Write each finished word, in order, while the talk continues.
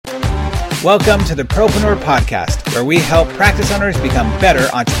Welcome to the Propreneur Podcast, where we help practice owners become better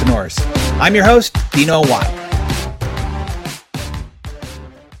entrepreneurs. I'm your host, Dino Watt.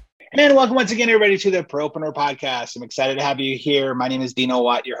 And welcome once again, everybody, to the Propreneur Podcast. I'm excited to have you here. My name is Dino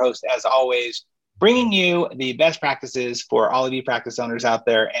Watt, your host, as always, bringing you the best practices for all of you practice owners out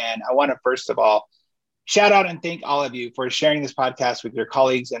there. And I want to, first of all, shout out and thank all of you for sharing this podcast with your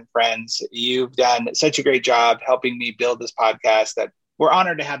colleagues and friends. You've done such a great job helping me build this podcast that we're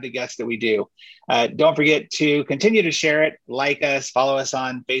honored to have the guests that we do. Don't forget to continue to share it, like us, follow us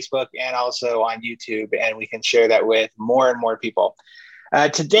on Facebook and also on YouTube, and we can share that with more and more people.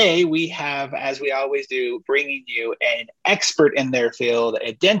 Today, we have, as we always do, bringing you an expert in their field,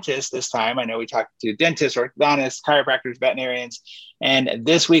 a dentist this time. I know we talked to dentists, orthodontists, chiropractors, veterinarians, and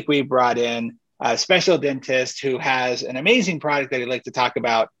this week we brought in a special dentist who has an amazing product that he'd like to talk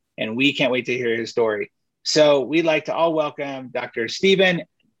about, and we can't wait to hear his story. So we'd like to all welcome Dr. Stephen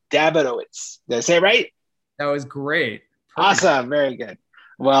Davidowitz. Did I say it right? That was great. Perfect. Awesome. Very good.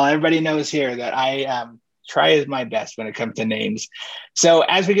 Well, everybody knows here that I try my best when it comes to names. So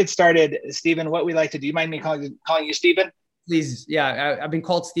as we get started, Stephen, what we like to do, you mind me calling you Stephen? Please. Yeah. I've been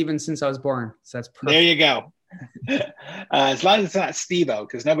called Stephen since I was born. So that's perfect. There you go. As long as it's not Steve-O,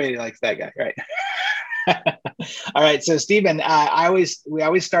 because nobody likes that guy, right? All right. So Stephen, we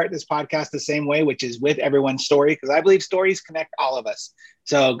always start this podcast the same way, which is with everyone's story, because I believe stories connect all of us.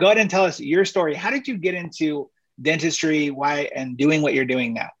 So go ahead and tell us your story. How did you get into dentistry? Why, and doing what you're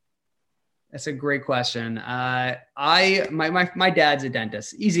doing now? That's a great question. My dad's a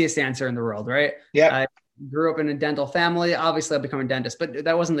dentist. Easiest answer in the world, right? Yeah. I grew up in a dental family. Obviously, I've become a dentist, but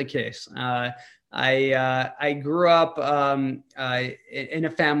that wasn't the case. I grew up in a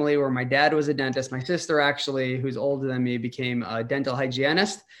family where my dad was a dentist. My sister, actually, who's older than me, became a dental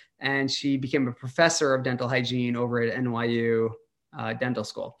hygienist, and she became a professor of dental hygiene over at NYU Dental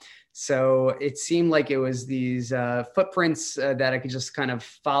School. So it seemed like it was these footprints that I could just kind of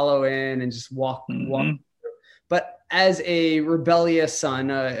follow in and just walk. But as a rebellious son,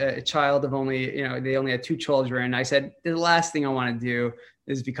 a child of they only had two children, I said, the last thing I want to do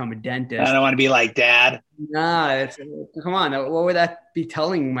is become a dentist. I don't want to be like dad. Nah, come on. What would that be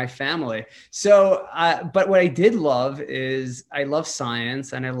telling my family? So, but what I did love is I love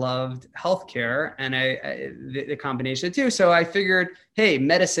science and I loved healthcare and the combination of the two. So I figured, hey,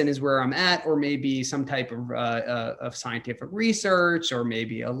 medicine is where I'm at, or maybe some type of scientific research, or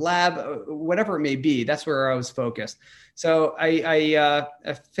maybe a lab, whatever it may be. That's where I was focused. So I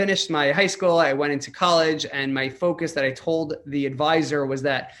finished my high school. I went into college, and my focus that I told the advisor was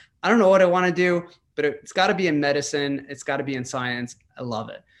that I don't know what I want to do, but it's got to be in medicine. It's got to be in science. I love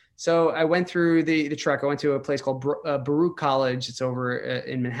it. So I went through the trek. I went to a place called Baruch College. It's over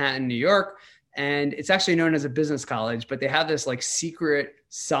in Manhattan, New York. And it's actually known as a business college, but they have this like secret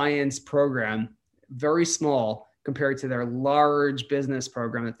science program, very small compared to their large business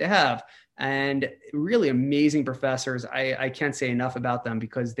program that they have. And really amazing professors. I can't say enough about them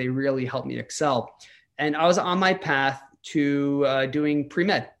because they really helped me excel. And I was on my path to doing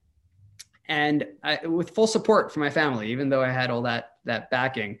pre-med, and with full support from my family, even though I had all that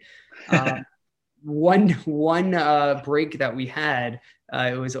backing. One break that we had,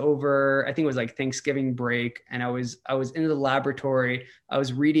 it was over, I think it was like Thanksgiving break, and I was in the laboratory. I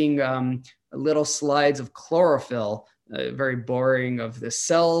was reading little slides of chlorophyll. Very boring, of the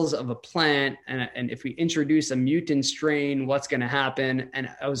cells of a plant, and if we introduce a mutant strain, what's going to happen? And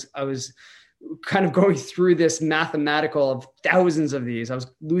I was kind of going through this mathematical of thousands of these. I was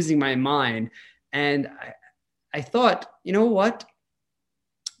losing my mind, and I thought, you know what?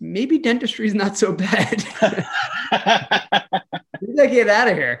 Maybe dentistry is not so bad. Maybe I get out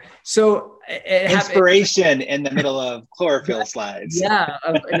of here. So inspiration in the middle of chlorophyll slides. Yeah,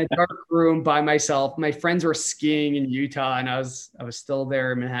 in a dark room by myself. My friends were skiing in Utah, and I was still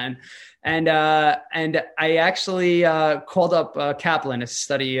there in Manhattan. And I actually called up Kaplan to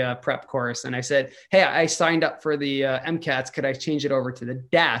study a prep course, and I said, "Hey, I signed up for the MCATs. Could I change it over to the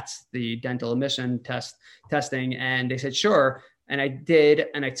DATs, the dental admission testing?" And they said, "Sure." And I did,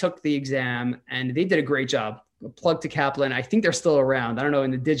 and I took the exam, and they did a great job. A plug to Kaplan. I think they're still around. I don't know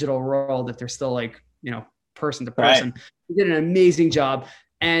in the digital world if they're still like, person to person. Right. They did an amazing job.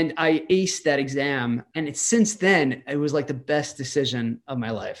 And I aced that exam. And since then, it was like the best decision of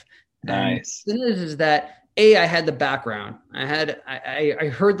my life. Nice. And the thing is that I had the background.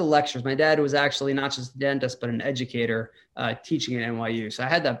 I heard the lectures. My dad was actually not just a dentist, but an educator teaching at NYU. So I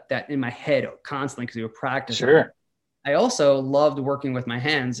had that in my head constantly because we were practicing. Sure. I also loved working with my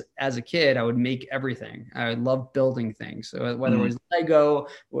hands. As a kid, I would make everything. I loved building things. So whether it was Lego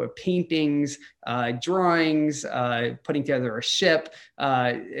or paintings, drawings, putting together a ship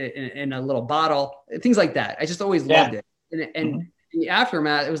in a little bottle, things like that. I just always loved it. And in the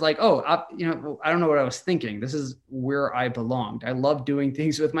aftermath, it was like, oh, I don't know what I was thinking. This is where I belonged. I love doing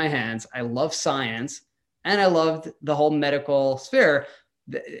things with my hands. I love science, and I loved the whole medical sphere.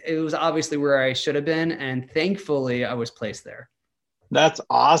 It was obviously where I should have been. And thankfully I was placed there. That's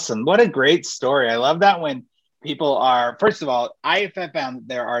awesome. What a great story. I love that when people are, first of all, I have found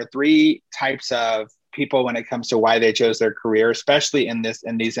there are three types of people when it comes to why they chose their career, especially in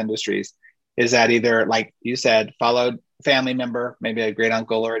these industries, is that either, like you said, followed family member, maybe a great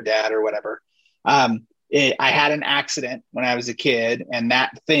uncle or a dad or whatever. I had an accident when I was a kid, and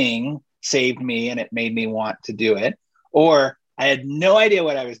that thing saved me and it made me want to do it. Or I had no idea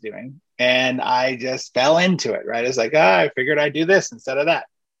what I was doing, and I just fell into it, right? It's like, I figured I'd do this instead of that.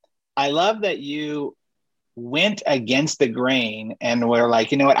 I love that you went against the grain and were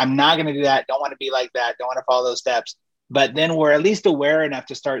like, you know what, I'm not going to do that. Don't want to be like that. Don't want to follow those steps. But then we're at least aware enough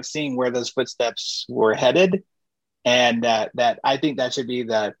to start seeing where those footsteps were headed. And that I think that should be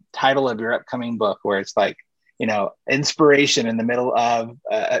the title of your upcoming book, where it's like, inspiration in the middle of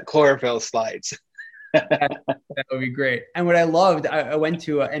chlorophyll slides. That would be great. And what I loved, I went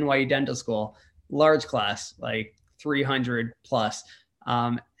to NYU dental school, large class, like 300 plus.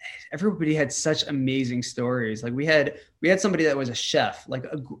 Everybody had such amazing stories. Like we had somebody that was a chef, like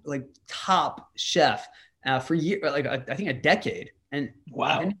top chef for I think a decade. And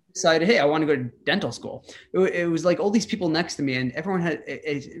wow, and decided, hey, I want to go to dental school. It was like all these people next to me, and everyone had.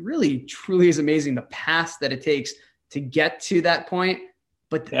 It really, truly is amazing the path that it takes to get to that point.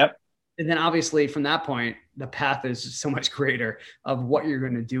 But and then obviously from that point, the path is so much greater of what you're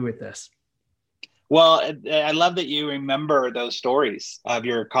going to do with this. Well, I love that you remember those stories of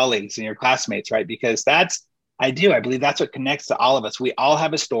your colleagues and your classmates, right? Because I believe that's what connects to all of us. We all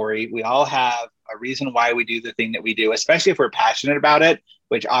have a story. We all have a reason why we do the thing that we do, especially if we're passionate about it,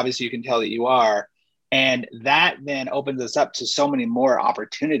 which obviously you can tell that you are. And that then opens us up to so many more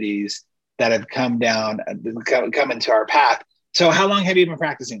opportunities that have come into our path. So how long have you been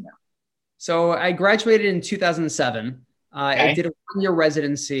practicing now? So I graduated in 2007. Okay. I did a 1-year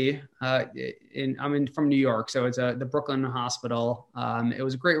residency. I'm from New York, so it's the Brooklyn Hospital. It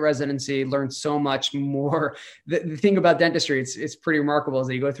was a great residency. Learned so much more. The thing about dentistry, it's pretty remarkable, is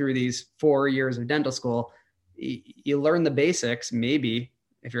that you go through these 4 years of dental school. You learn the basics, maybe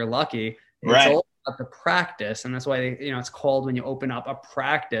if you're lucky. It's all about the practice, and that's why it's called, when you open up a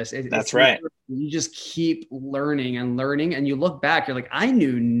practice. That's right. You just keep learning and learning, and you look back, you're like, I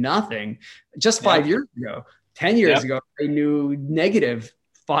knew nothing just 5 years ago. 10 years ago, I knew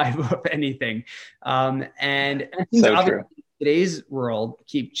 -5 of anything. And things so obviously in today's world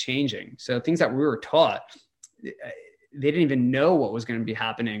keep changing. So things that we were taught, they didn't even know what was going to be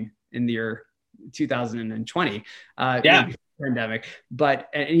happening in the year 2020, pandemic. But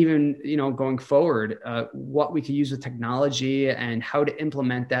and even, going forward, what we could use with technology and how to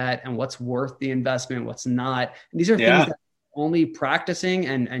implement that, and what's worth the investment, what's not. And these are things that only practicing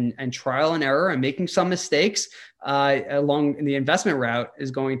and trial and error and making some mistakes along the investment route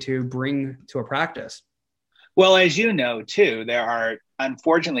is going to bring to a practice. Well, as you know, too, there are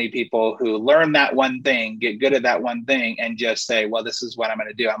unfortunately people who learn that one thing, get good at that one thing, and just say, well, this is what I'm going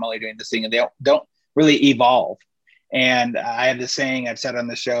to do. I'm only doing this thing. And they don't really evolve. And I have this saying I've said on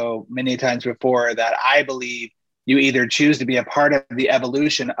the show many times before, that I believe you either choose to be a part of the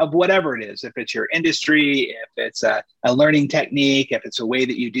evolution of whatever it is, if it's your industry, if it's a learning technique, if it's a way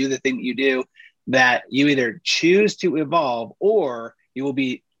that you do the thing that you do, that you either choose to evolve, or you will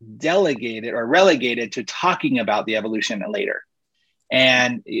be delegated or relegated to talking about the evolution later.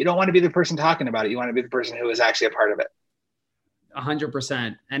 And you don't want to be the person talking about it. You want to be the person who is actually a part of it.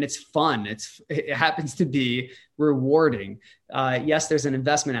 100%. And it's fun. It happens to be rewarding. Yes, there's an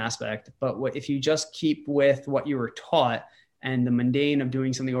investment aspect, but if you just keep with what you were taught and the mundane of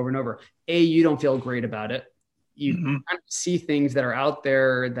doing something over and over, you don't feel great about it. You kind of see things that are out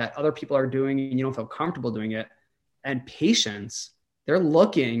there that other people are doing, and you don't feel comfortable doing it. And patience, they're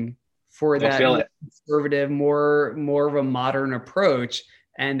looking for that conservative, more of a modern approach.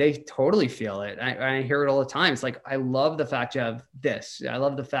 And they totally feel it. I hear it all the time. It's like, I love the fact you have this. I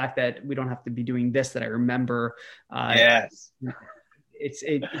love the fact that we don't have to be doing this, that I remember. Yes. It's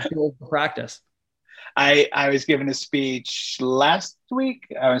builds the practice. I was given a speech last week.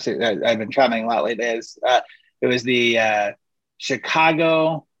 I've been traveling a lot lately. It was the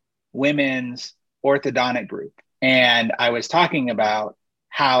Chicago Women's Orthodontic Group. And I was talking about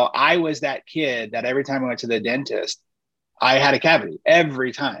how I was that kid that every time I went to the dentist, I had a cavity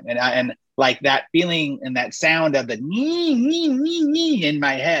every time. And like that feeling and that sound of the nee in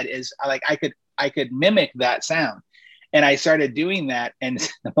my head is like, I could mimic that sound. And I started doing that. And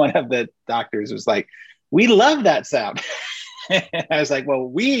one of the doctors was like, we love that sound. And I was like, well,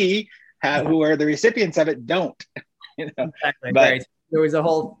 we who are the recipients of it don't. Exactly. Right. There was a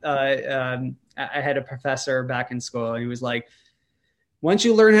whole, I had a professor back in school, and he was like, once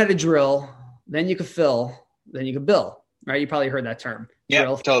you learn how to drill, then you can fill, then you can bill, right? You probably heard that term. Yeah,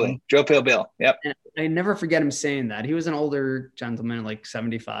 totally. Drill, fill, bill. Yep. And I never forget him saying that. He was an older gentleman, like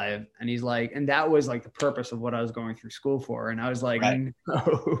 75. And he's like, and that was like the purpose of what I was going through school for. And I was like,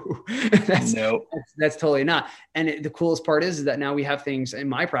 no, that's totally not. And the coolest part is that now we have things in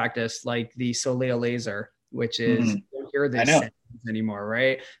my practice, like the Soleo laser, which is, you don't hear this anymore,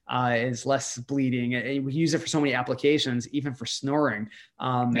 right? It's less bleeding. And we use it for so many applications, even for snoring.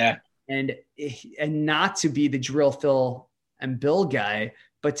 And not to be the drill, fill, and bill guy,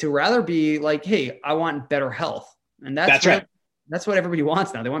 but to rather be like, hey, I want better health. And that's right. That's what everybody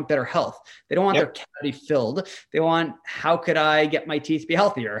wants now. They want better health. They don't want their cavity filled. They want, how could I get my teeth to be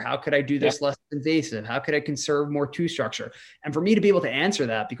healthier? How could I do this less invasive? How could I conserve more tooth structure? And for me to be able to answer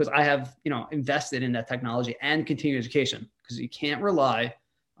that, because I have, invested in that technology and continuing education, because you can't rely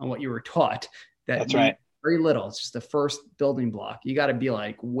on what you were taught. That's right. Very little. It's just the first building block. You got to be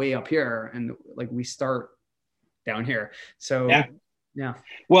like way up here, and like we start down here. So yeah.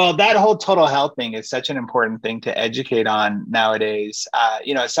 Well, that whole total health thing is such an important thing to educate on nowadays.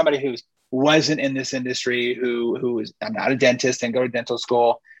 As somebody who wasn't in this industry, I'm not a dentist and go to dental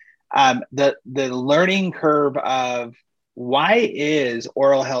school. The learning curve of why is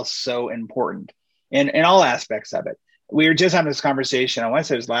oral health so important in all aspects of it. We were just having this conversation. I want to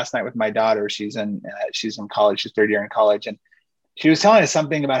say it was last night with my daughter. She's in college. She's third year in college, and she was telling us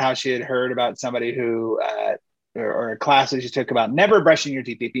something about how she had heard about somebody who. Or a class that she took about never brushing your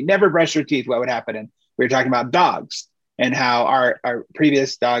teeth. If you never brush your teeth, what would happen? And we were talking about dogs and how our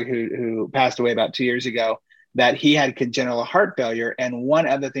previous dog who passed away about 2 years ago, that he had congenital heart failure. And one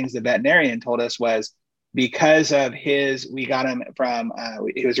of the things the veterinarian told us was because of we got him from,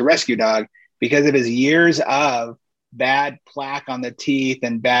 he was a rescue dog, because of his years of bad plaque on the teeth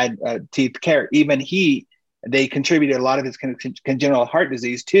and bad teeth care, they contributed a lot of his congenital heart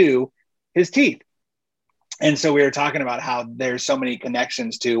disease to his teeth. And so we were talking about how there's so many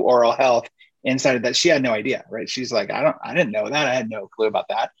connections to oral health inside of that. She had no idea, right? She's like, I didn't know that. I had no clue about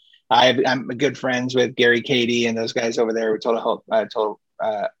that. I'm good friends with Gary Cady and those guys over there with Total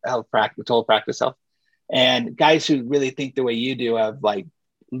Practice Health, and guys who really think the way you do of like,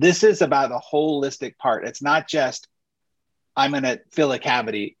 this is about the holistic part. It's not just, I'm going to fill a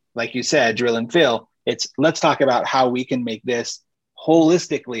cavity, like you said, drill and fill. It's let's talk about how we can make this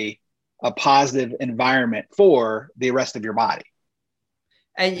holistically a positive environment for the rest of your body.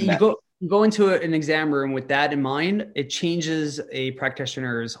 And you go into an exam room with that in mind, it changes a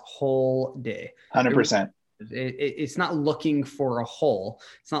practitioner's whole day. 100%. It's not looking for a hole.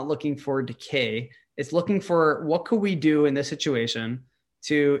 It's not looking for decay. It's looking for what could we do in this situation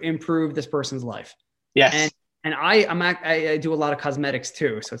to improve this person's life. Yes. And I do a lot of cosmetics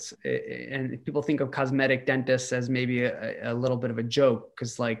too. So and people think of cosmetic dentists as maybe a little bit of a joke,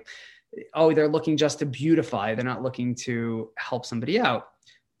 because like, oh, they're looking just to beautify. They're not looking to help somebody out.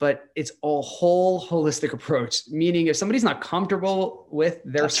 But it's a whole holistic approach, meaning if somebody's not comfortable with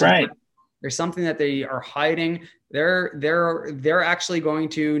there's something that they are hiding, they're actually going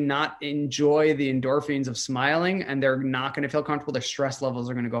to not enjoy the endorphins of smiling, and they're not going to feel comfortable. Their stress levels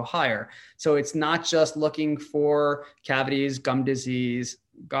are going to go higher. So it's not just looking for cavities, gum disease,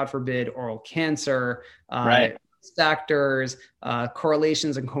 God forbid, oral cancer, factors,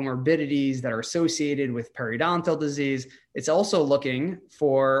 correlations and comorbidities that are associated with periodontal disease. It's also looking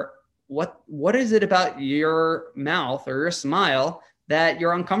for what is it about your mouth or your smile that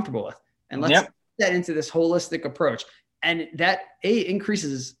you're uncomfortable with, and let's put that into this holistic approach. And that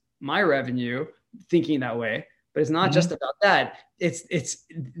increases my revenue thinking that way. But it's not just about that. It's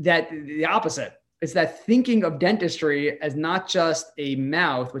that the opposite. It's that thinking of dentistry as not just a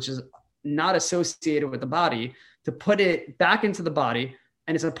mouth, which is not associated with the body, to put it back into the body.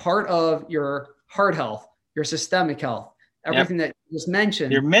 And it's a part of your heart health, your systemic health, everything that you just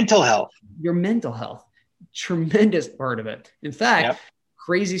mentioned. Your mental health. Tremendous part of it. In fact,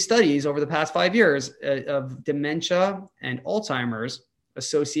 crazy studies over the past 5 years of dementia and Alzheimer's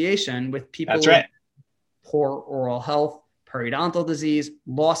association with people with poor oral health, periodontal disease,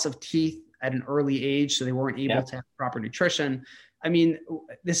 loss of teeth at an early age, so they weren't able to have proper nutrition. I mean,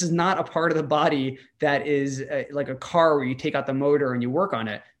 this is not a part of the body that is like a car where you take out the motor and you work on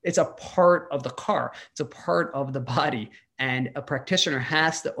it. It's a part of the car. It's a part of the body. And a practitioner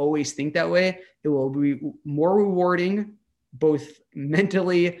has to always think that way. It will be more rewarding, both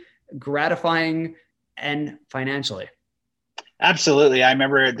mentally gratifying and financially. Absolutely. I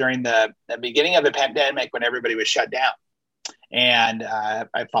remember during the beginning of the pandemic when everybody was shut down. And I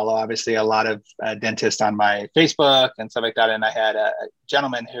follow obviously a lot of dentists on my Facebook and stuff like that. And I had a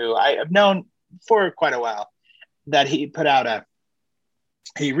gentleman who I have known for quite a while that he reposted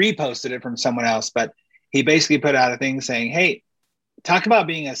it from someone else, but he basically put out a thing saying, hey, talk about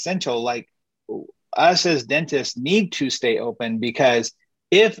being essential. Like, us as dentists need to stay open, because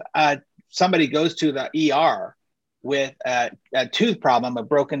if somebody goes to the ER with a tooth problem, a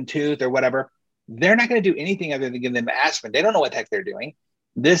broken tooth or whatever, they're not going to do anything other than give them aspirin. They don't know what the heck they're doing.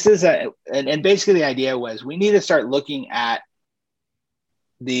 This is and basically the idea was we need to start looking at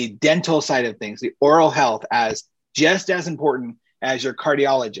the dental side of things, the oral health, as just as important as your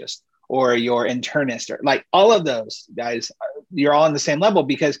cardiologist or your internist, or like all of those guys. You're all on the same level,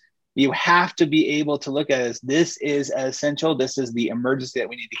 because you have to be able to look at it as this is essential. This is the emergency that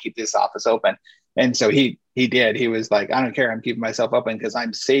we need to keep this office open. And so he did. He was like, I don't care. I'm keeping myself open because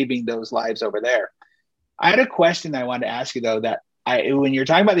I'm saving those lives over there. I had a question that I wanted to ask you, though, that when you're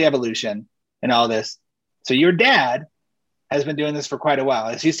talking about the evolution and all this, so your dad has been doing this for quite a while.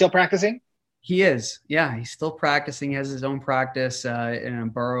 Is he still practicing? He is. Yeah, he's still practicing. He has his own practice in a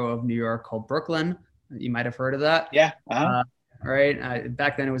borough of New York called Brooklyn. You might have heard of that. Yeah. Right.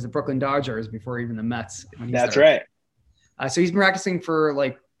 Back then it was the Brooklyn Dodgers before even the Mets. That's right. So he's been practicing for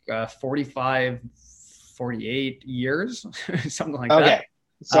like 45, 48 years, something like that. Okay.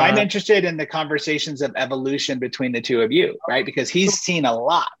 So I'm interested in the conversations of evolution between the two of you, right? Because he's seen a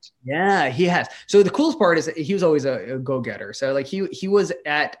lot. Yeah, he has. So the coolest part is that he was always a go-getter. So like he was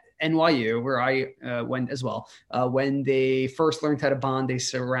at NYU, where I went as well, when they first learned how to bond a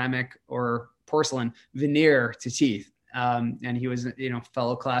ceramic or porcelain veneer to teeth. And he was,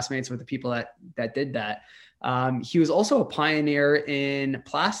 fellow classmates with the people that did that. He was also a pioneer in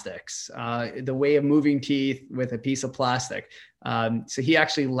plastics, the way of moving teeth with a piece of plastic. So he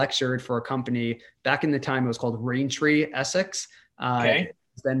actually lectured for a company back in the time. It was called Raintree Essex. Okay. It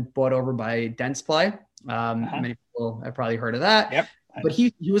was then bought over by Dentsply. Many people have probably heard of that. Yep. But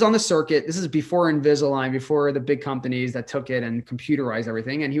he was on the circuit. This is before Invisalign, before the big companies that took it and computerized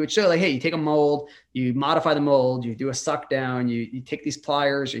everything. And he would show like, hey, you take a mold, you modify the mold, you do a suck down, you take these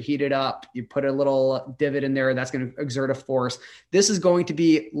pliers, you heat it up, you put a little divot in there that's going to exert a force. This is going to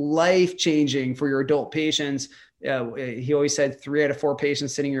be life-changing for your adult patients. He always said 3 out of 4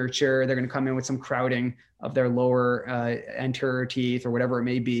 patients sitting in your chair, they're going to come in with some crowding of their lower anterior teeth or whatever it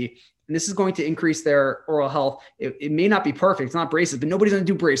may be. And this is going to increase their oral health. It may not be perfect. It's not braces, but nobody's going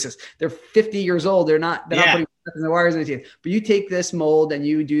to do braces. They're 50 years old. They're not putting the wires in the teeth. But you take this mold and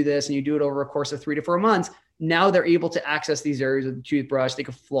you do this and you do it over a course of 3 to 4 months. Now they're able to access these areas with the toothbrush. They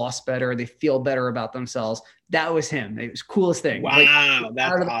can floss better. They feel better about themselves. That was him. It was the coolest thing. Wow,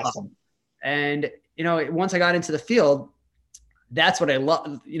 that's awesome. And, once I got into the field, that's what I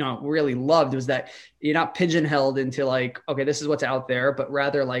love, really loved, was that you're not pigeonholed into like, okay, this is what's out there, but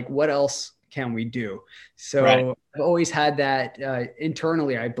rather like, what else can we do? So right. I've always had that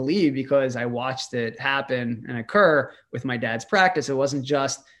internally, I believe, because I watched it happen and occur with my dad's practice. It wasn't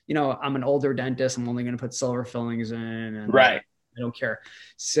just, I'm an older dentist. I'm only going to put silver fillings in. And right. I don't care.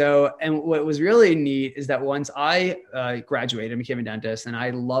 So, and what was really neat is that once I graduated and became a dentist, and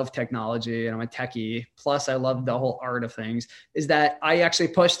I love technology and I'm a techie, plus I love the whole art of things, is that I actually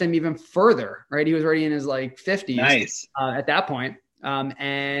pushed him even further, right? He was already in his like 50s nice. At that point.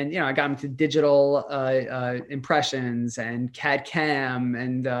 And, I got him to digital impressions and CAD CAM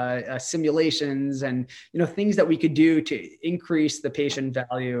and simulations and, things that we could do to increase the patient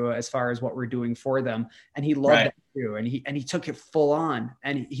value as far as what we're doing for them. And he loved that too. And he took it full on,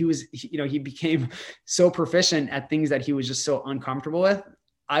 and he became so proficient at things that he was just so uncomfortable with.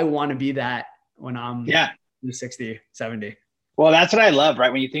 I want to be that when I'm 60, 70. Well, that's what I love,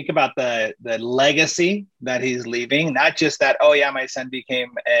 right? When you think about the legacy that he's leaving, not just that, oh yeah, my son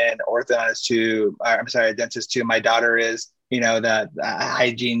became a dentist too. My daughter is, the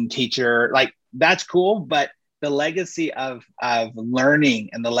hygiene teacher. Like, that's cool. But the legacy of learning,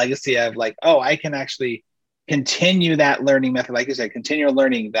 and the legacy of like, oh, I can actually continue that learning method. Like you said, continue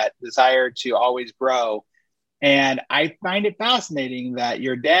learning, that desire to always grow. And I find it fascinating that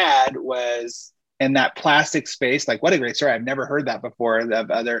your dad was in that plastic space. Like, what a great story. I've never heard that before, of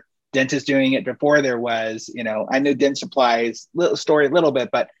other dentists doing it before. There was, I knew Dent Supplies little bit,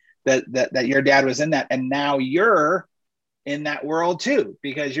 but that your dad was in that. And now you're in that world too,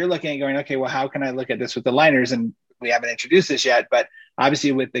 because you're looking at going, okay, well, how can I look at this with the liners? And we haven't introduced this yet, but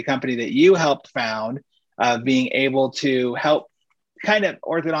obviously with the company that you helped found, being able to help kind of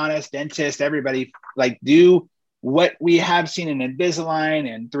orthodontists, dentists, everybody like do what we have seen in Invisalign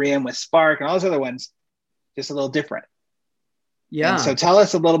and 3M with Spark and all those other ones, just a little different. Yeah. And so tell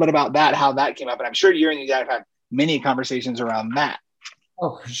us a little bit about that, how that came up. And I'm sure you and you guys have many conversations around that.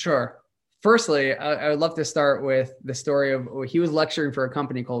 Oh, sure. Firstly, I would love to start with the story of he was lecturing for a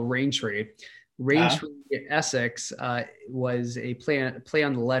company called Raintree. Raintree Essex was a play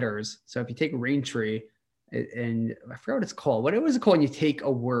on the letters. So if you take Raintree, and I forgot what it's called. What was it called when you take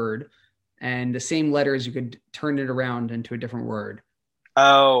a word and the same letters, you could turn it around into a different word?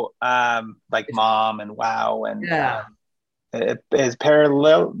 Oh, like mom and wow. And it is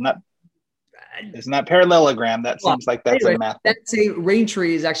parallel, it's not parallelogram. That seems like that's a math. That's a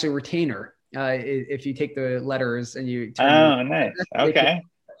Raintree is actually retainer. If you take the letters and you turn nice. Okay.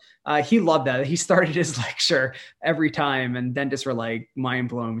 He loved that. He started his lecture every time, and dentists were like mind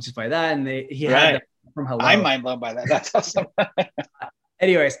blown just by that. And he had that from hello. I'm mind blown by that. That's awesome.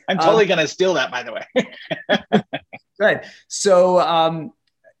 Anyways, I'm totally gonna steal that, by the way. Good. So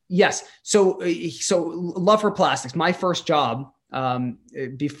yes. So love for plastics. My first job,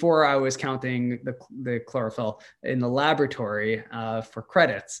 before I was counting the chlorophyll in the laboratory for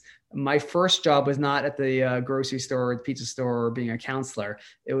credits, my first job was not at the grocery store or the pizza store or being a counselor.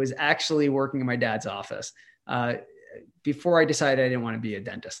 It was actually working in my dad's office. Before I decided I didn't want to be a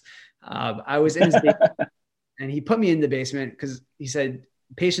dentist, I was in his basement, and he put me in the basement because he said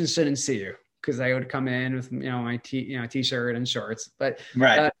patients shouldn't see you. Because I would come in with my t-shirt and shorts, but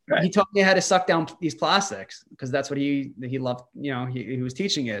he taught me how to suck down these plastics because that's what he loved. He was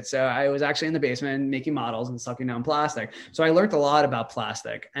teaching it. So I was actually in the basement making models and sucking down plastic. So I learned a lot about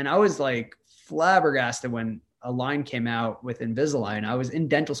plastic, and I was like flabbergasted when a line came out with Invisalign. I was in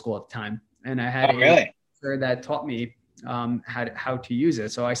dental school at the time, and I had a teacher that taught me how to use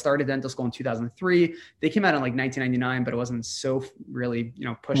it. So I started dental school in 2003. They came out in like 1999, but it wasn't so really,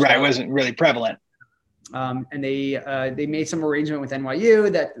 pushed out. It wasn't really prevalent. And they made some arrangement with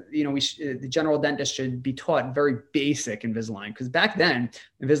NYU that, the general dentist should be taught very basic Invisalign. Because back then,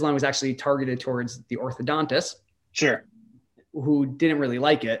 Invisalign was actually targeted towards the orthodontist. Sure. Who didn't really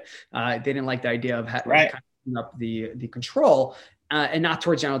like it. They didn't like the idea of kind of up the control and not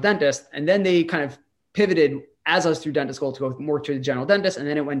towards general dentist. And then they kind of pivoted as I was through dental school to go more to the general dentist. And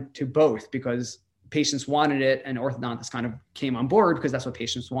then it went to both because patients wanted it and orthodontists kind of came on board because that's what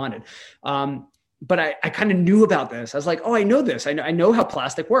patients wanted. But I kind of knew about this. I was like, oh, I know this. I know how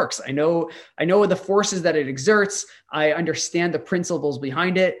plastic works. I know the forces that it exerts. I understand the principles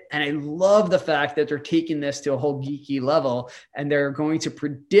behind it. And I love the fact that they're taking this to a whole geeky level and they're going to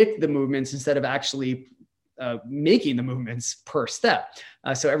predict the movements instead of actually making the movements per step.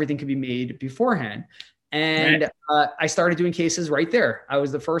 So everything can be made beforehand. And I started doing cases right there. I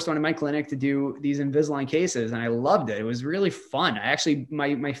was the first one in my clinic to do these Invisalign cases, and I loved it. It was really fun. I actually,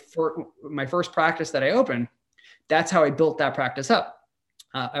 my first practice that I opened, that's how I built that practice up.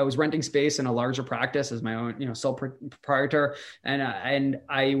 I was renting space in a larger practice as my own, sole proprietor, and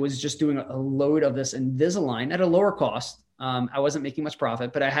I was just doing a load of this Invisalign at a lower cost. I wasn't making much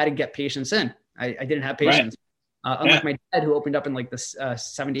profit, but I had to get patients in. I didn't have patients. Unlike my dad, who opened up in like the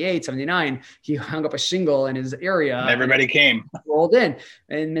 78, 79, he hung up a shingle in his area. And everybody came. Rolled in.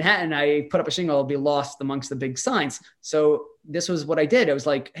 In Manhattan, I put up a shingle, be lost amongst the big signs. So this was what I did. I was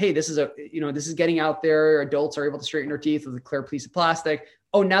like, hey, this is getting out there. Adults are able to straighten their teeth with a clear piece of plastic.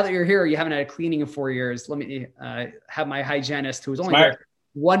 Oh, now that you're here, you haven't had a cleaning in 4 years. Let me have my hygienist, who was only there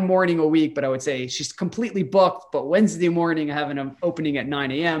one morning a week, but I would say she's completely booked. But Wednesday morning, I have an opening at 9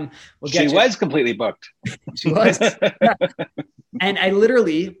 a.m. She was completely booked. She was. And I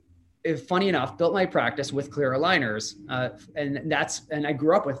literally, funny enough, built my practice with clear aligners. And I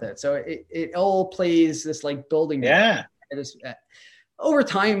grew up with it. So it all plays this like building. Yeah. Over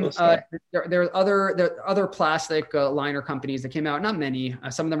time, there are other plastic liner companies that came out. Not many.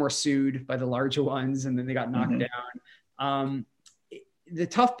 Some of them were sued by the larger ones, and then they got knocked down. The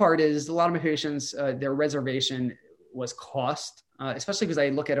tough part is a lot of my patients, their reservation was cost, especially because I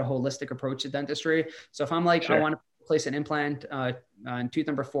look at a holistic approach to dentistry. So if I'm like, I want to place an implant on tooth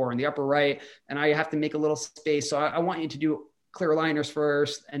number 4 in the upper right, and I have to make a little space. So I want you to do clear aligners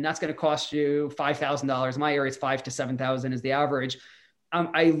first, and that's going to cost you $5,000. My area, it's $5,000 to $7,000 is the average.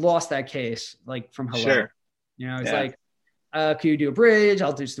 I lost that case like from hello. Sure. It's like, can you do a bridge?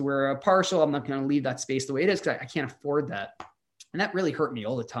 I'll just wear a partial. I'm not going to leave that space the way it is because I can't afford that. And that really hurt me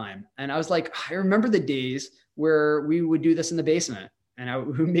all the time. And I was like, I remember the days where we would do this in the basement and I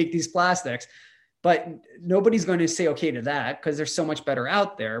would make these plastics. But nobody's going to say okay to that because there's so much better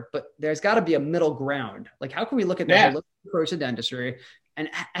out there. But there's got to be a middle ground. Like, how can we look at the holistic approach to dentistry and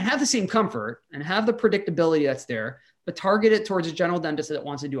have the same comfort and have the predictability that's there, but target it towards a general dentist that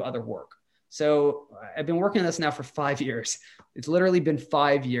wants to do other work? So I've been working on this now for 5 years. It's literally been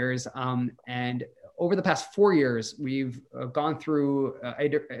 5 years. And over the past 4 years, we've gone through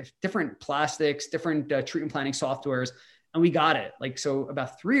different plastics, different treatment planning softwares, and we got it. Like, so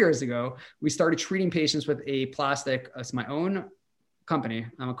about 3 years ago, we started treating patients with a plastic. It's my own company.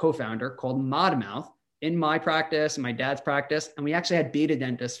 I'm a co-founder, called Modmouth, in my practice and my dad's practice. And we actually had beta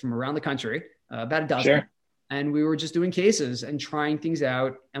dentists from around the country, about a dozen. Sure. And we were just doing cases and trying things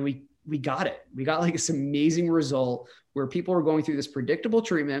out. And we got it. We got like this amazing result where people were going through this predictable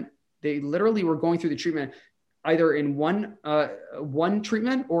treatment. They literally were going through the treatment either in one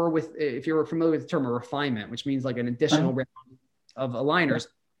treatment or with, if you're familiar with the term, a refinement, which means like an additional round of aligners.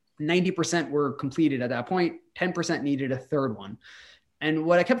 90% were completed at that point. 10% needed a third one. And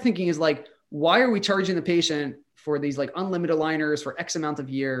what I kept thinking is like, why are we charging the patient for these like unlimited aligners for X amount of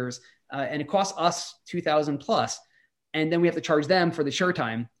years? And it costs us $2,000 plus. And then we have to charge them for the sure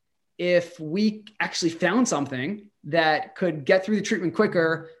time. If we actually found something that could get through the treatment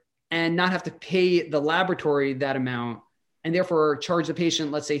quicker and not have to pay the laboratory that amount, and therefore charge the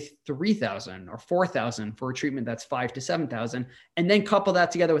patient, let's say $3,000 or $4,000 for a treatment that's $5,000 to $7,000, and then couple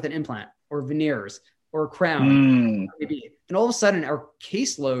that together with an implant or veneers or a crown, maybe. And all of a sudden our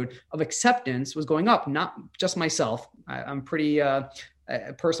caseload of acceptance was going up, not just myself. I'm pretty a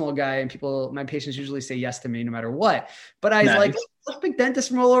personal guy, and my patients usually say yes to me no matter what. But I was like, let's pick dentists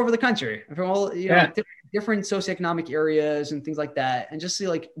from all over the country, from all, different socioeconomic areas and things like that, and just see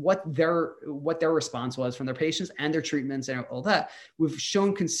like what their response was from their patients and their treatments and all that. We've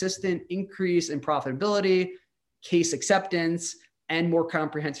shown consistent increase in profitability, case acceptance, and more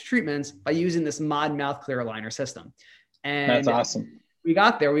comprehensive treatments by using this Modmouth clear aligner system. And that's awesome. We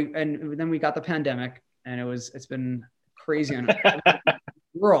got there. And then we got the pandemic, and it's been crazy on the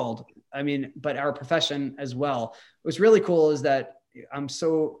world. I mean, but our profession as well. What's really cool is that I'm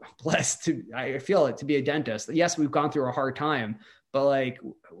so blessed I feel it, to be a dentist. Yes, we've gone through a hard time, but like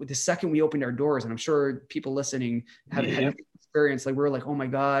the second we opened our doors, and I'm sure people listening have had experience, like we're like, oh my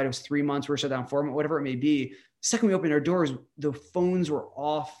God, it was 3 months, we're shut down 4 months, whatever it may be. The second we opened our doors, the phones were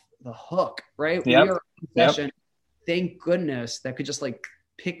off the hook, right? We are a profession, thank goodness, that could just like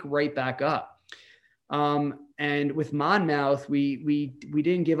pick right back up. And with Monmouth, we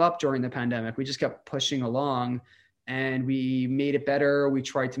didn't give up during the pandemic. We just kept pushing along, and we made it better. We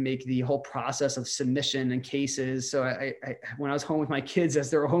tried to make the whole process of submission and cases. So I when I was home with my kids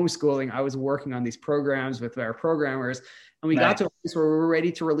as they were homeschooling, I was working on these programs with our programmers, and we got to a place where we were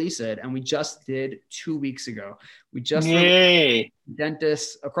ready to release it. And we just did 2 weeks ago. We just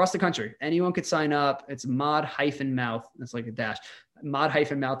dentists across the country. Anyone could sign up. It's mod-mouth. It's like a dash,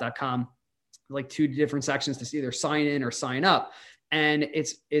 mod-mouth.com. Like 2 different sections to either sign in or sign up. And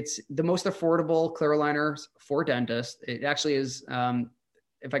it's the most affordable clear aligners for dentists. It actually is.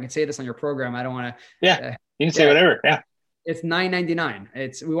 If I could say this on your program, I don't want to. Yeah, you can say whatever. Yeah. It's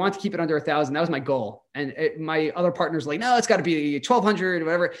 $999. We want to keep it under $1,000. That was my goal. And my other partners like, no, it's got to be $1,200 or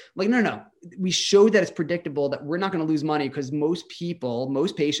whatever. I'm like, no. We showed that it's predictable, that we're not going to lose money, because most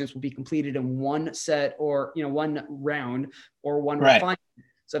patients will be completed in one set, or, one round or one refinement.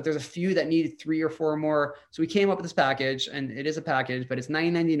 So if there's a few that need 3 or 4 more. So we came up with this package, and it is a package, but it's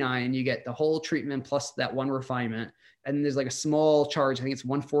 $999. You get the whole treatment plus that one refinement. And then there's like a small charge. I think it's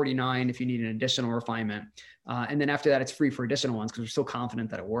 $149 if you need an additional refinement. And then after that, it's free for additional ones, because we're so confident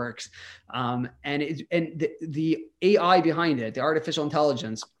that it works. And the AI behind it, the artificial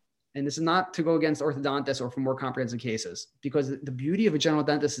intelligence, and this is not to go against orthodontists or for more comprehensive cases, because the beauty of a general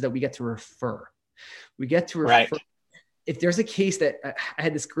dentist is that we get to refer. Right. If there's a case that I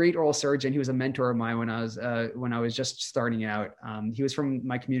had this great oral surgeon, he was a mentor of mine when I was just starting out. He was from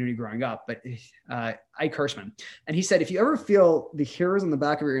my community growing up, but Ike Hirschman. And he said, if you ever feel the hairs on the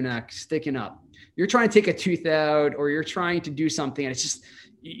back of your neck sticking up, you're trying to take a tooth out, or you're trying to do something, and it's just,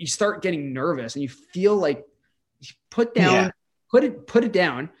 you start getting nervous, and you feel like you put it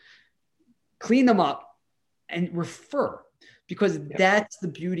down, clean them up, and refer. Because that's the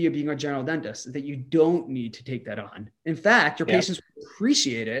beauty of being a general dentist, that you don't need to take that on. In fact, your patients will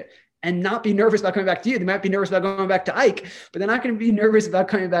appreciate it and not be nervous about coming back to you. They might be nervous about going back to Ike, but they're not going to be nervous about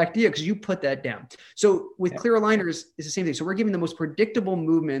coming back to you because you put that down. So with clear aligners, it's the same thing. So we're giving the most predictable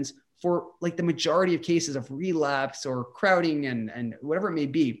movements for like the majority of cases of relapse or crowding and whatever it may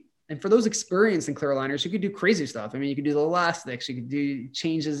be. And for those experienced in clear aligners, you could do crazy stuff. I mean, you could do the elastics, you could do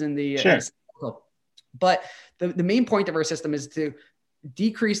changes in the but the main point of our system is to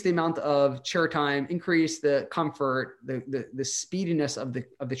decrease the amount of chair time, increase the comfort, the speediness of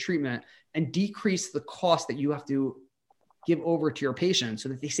the treatment, and decrease the cost that you have to give over to your patient so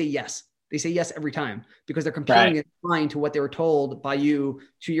that they say yes. They say yes every time because they're comparing it to what they were told by you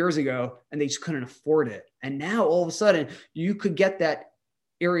 2 years ago, and they just couldn't afford it. And now all of a sudden you could get that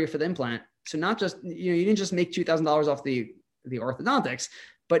area for the implant. So not just, you didn't just make $2,000 off the orthodontics,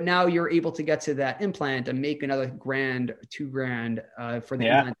 but now you're able to get to that implant and make another $1,000, $2,000 for the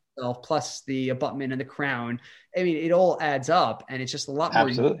implant itself, plus the abutment and the crown. I mean, it all adds up, and it's just a lot more.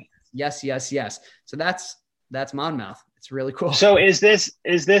 Absolutely. Yes. So that's Monmouth. It's really cool. So this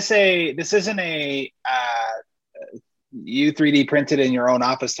isn't a you 3D printed in your own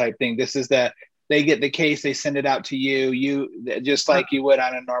office type thing. This is they get the case, they send it out to you, just like you would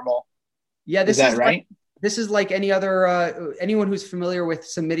on a normal. Yeah. This is that right? This is like any other, anyone who's familiar with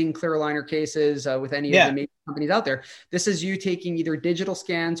submitting clear aligner cases with any of the major companies out there. This is you taking either digital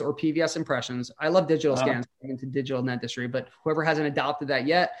scans or PVS impressions. I love digital scans into digital dentistry, but whoever hasn't adopted that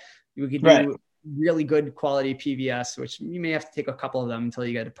yet, we could do really good quality PVS, which you may have to take a couple of them until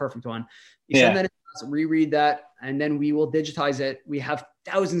you get a perfect one. You send that in, reread that, and then we will digitize it. We have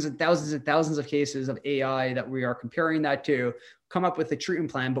thousands and thousands and thousands of cases of AI that we are comparing that to, come up with a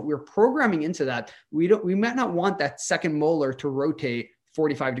treatment plan, but we're programming into that. We might not want that second molar to rotate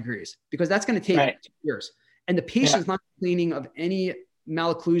 45 degrees because that's going to take 2 years. And the patient's not complaining of any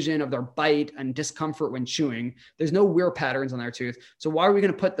malocclusion of their bite and discomfort when chewing. There's no wear patterns on their tooth. So why are we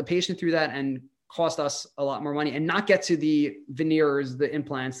going to put the patient through that and cost us a lot more money and not get to the veneers, the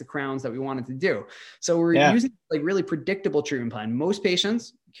implants, the crowns that we wanted to do? So we're using like really predictable treatment plan. Most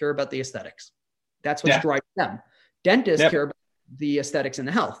patients care about the aesthetics. That's what's driving them. Dentists care about the aesthetics and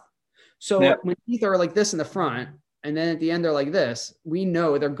the health. So when teeth are like this in the front, and then at the end they're like this, we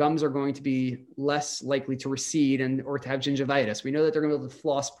know their gums are going to be less likely to recede or to have gingivitis. We know that they're going to be able to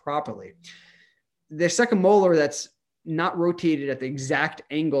floss properly. The second molar that's not rotated at the exact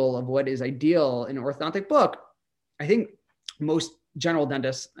angle of what is ideal in an orthodontic book, I think most general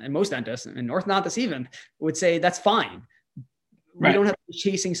dentists and most dentists and orthodontists even would say that's fine. We don't have to be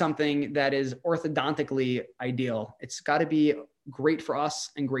chasing something that is orthodontically ideal. It's got to be great for us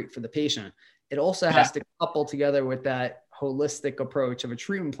and great for the patient. It also has to couple together with that holistic approach of a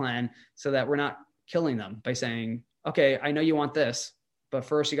treatment plan so that we're not killing them by saying, okay, I know you want this, but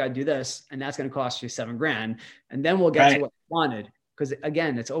first you got to do this. And that's going to cost you $7,000. And then we'll get to what you wanted. Because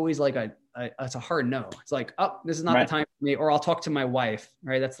again, it's always like it's a hard no. It's like, oh, this is not the time for me, or I'll talk to my wife,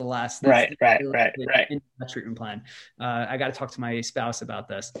 right? That's the last, right. treatment plan. I got to talk to my spouse about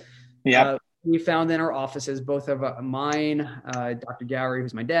this. Yeah. We found in our offices, both of mine, Dr. Gary,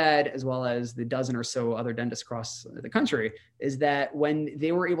 who's my dad, as well as the dozen or so other dentists across the country, is that when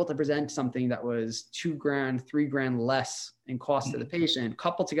they were able to present something that was $2,000, $3,000 less in cost to the patient,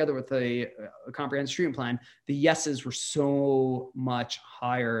 coupled together with a comprehensive treatment plan, the yeses were so much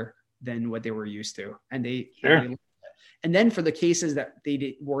higher than what they were used to. And and then for the cases that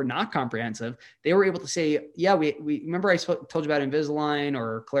were not comprehensive, they were able to say, yeah, we remember I told you about Invisalign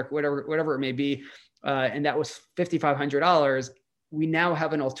or Clerk, whatever it may be. And that was $5,500. We now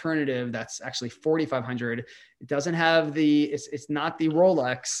have an alternative that's actually $4,500. It doesn't have it's not the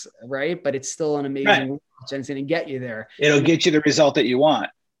Rolex, right? But it's still an amazing watch, and it's going to get you there. It'll get you the result that you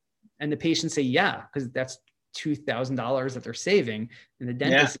want. And the patients say, yeah, because that's $2,000 that they're saving. And the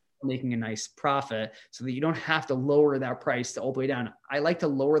dentist making a nice profit so that you don't have to lower that price all the way down. I like to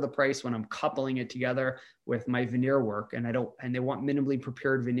lower the price when I'm coupling it together with my veneer work, and they want minimally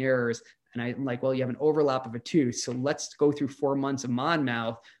prepared veneers. And I'm like, well, you have an overlap of a tooth. So let's go through 4 months of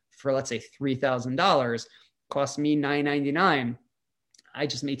Monmouth for, let's say, $3,000, cost me $999. I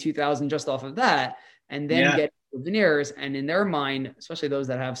just made $2,000 just off of that. And then get veneers. And in their mind, especially those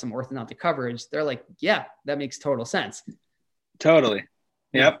that have some orthodontic coverage, they're like, yeah, that makes total sense. Totally.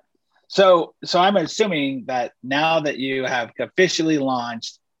 Yep. So I'm assuming that now that you have officially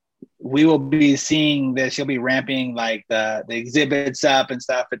launched, we will be seeing this. You'll be ramping like the exhibits up and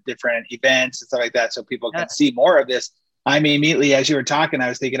stuff at different events and stuff like that, so people can see more of this. I mean, immediately as you were talking, I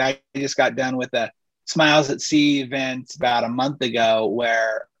was thinking I just got done with the Smiles at Sea event about a month ago,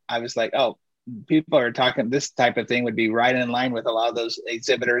 where I was like, oh, people are talking. This type of thing would be right in line with a lot of those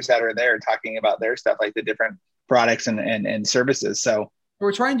exhibitors that are there talking about their stuff, like the different products and services. So.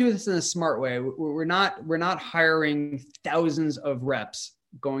 We're trying to do this in a smart way. We're not hiring thousands of reps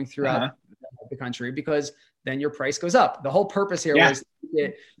going throughout the country, because then your price goes up. The whole purpose here was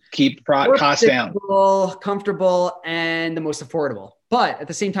to keep costs down, comfortable, and the most affordable. But at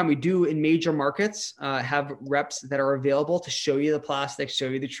the same time, we do in major markets have reps that are available to show you the plastics, show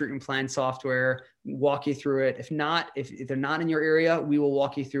you the treatment plan software, walk you through it. If they're not in your area, we will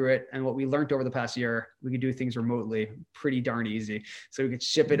walk you through it. And what we learned over the past year, we could do things remotely, pretty darn easy. So we could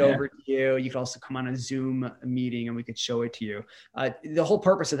ship it over to you. You could also come on a Zoom meeting and we could show it to you. The whole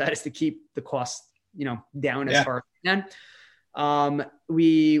purpose of that is to keep the costs, down as far as we can.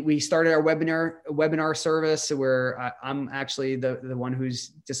 We started our webinar service where I'm actually the one who's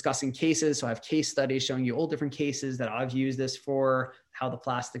discussing cases. So I have case studies showing you all different cases that I've used this for, how the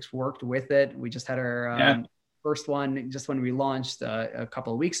plastics worked with it. We just had our first one just when we launched a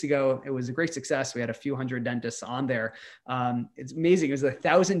couple of weeks ago. It was a great success. We had a few hundred dentists on there. It's amazing. It was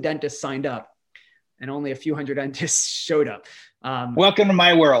 1,000 dentists signed up and only a few hundred dentists showed up. Welcome to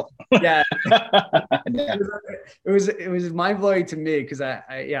my world. Yeah. It was mind blowing to me because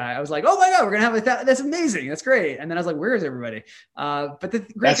I was like, oh my God, we're going to have that's amazing. That's great. And then I was like, where is everybody? But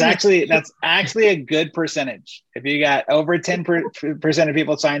that's actually a good percentage. If you got over 10% of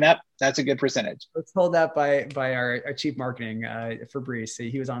people sign up, that's a good percentage. I was told that by our chief marketing, Fabrice.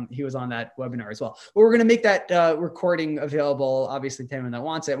 He was on that webinar as well. But we're going to make that recording available, obviously, to anyone that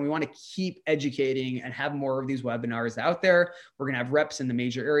wants it. And we want to keep educating and have more of these webinars out there. We're going to have reps in the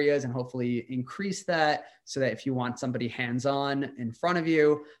major areas and hopefully increase that so that if you want somebody hands-on in front of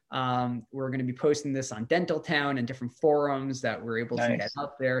you, we're going to be posting this on Dental Town and different forums that we're able to get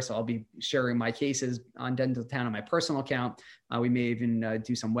out there. So I'll be sharing my cases on Dental Town on my personal account. We may even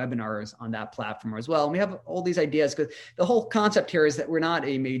do some webinars on that platform as well. And we have all these ideas because the whole concept here is that we're not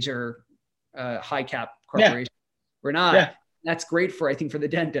a major high cap corporation. We're not. Yeah. That's great I think for the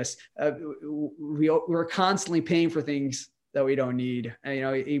dentist. We're constantly paying for things that we don't need.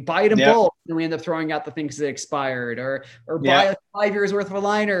 And, you buy it in bulk and we end up throwing out the things that expired or buy 5 years worth of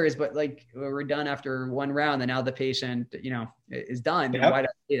aligners, but like we're done after one round and now the patient, is done. And why do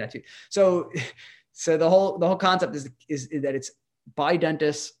I say that too? So the whole concept is that it's by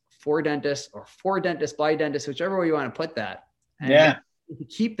dentists, for dentists, or for dentists, by dentists, whichever way you want to put that. And to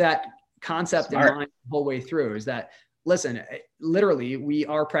keep that concept in mind the whole way through is that, listen, literally, we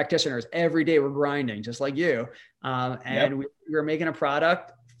are practitioners. Every day we're grinding, just like you. And we're making a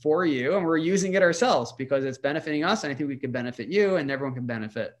product for you and we're using it ourselves because it's benefiting us. And I think we could benefit you and everyone can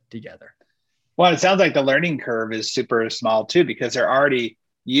benefit together. Well, it sounds like the learning curve is super small too, because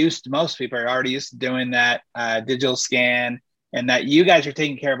most people are already used to doing that digital scan and that you guys are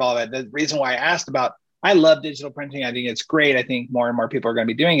taking care of all of that. The reason why I asked I love digital printing. I think it's great. I think more and more people are going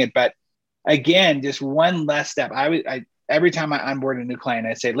to be doing it, but again, just one less step. Every time I onboard a new client,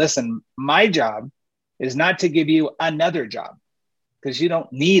 I say, listen, my job is not to give you another job because you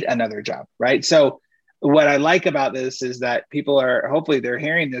don't need another job, right? So what I like about this is that people hopefully they're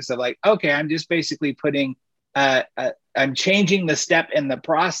hearing this of like, okay, I'm just basically I'm changing the step in the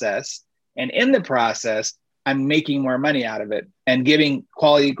process. And in the process, I'm making more money out of it and giving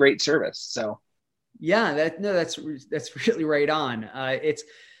quality, great service. So. Yeah, that's really right on.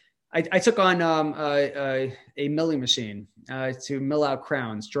 I took on a milling machine to mill out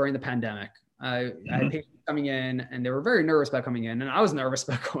crowns during the pandemic. I had patients coming in and they were very nervous about coming in and I was nervous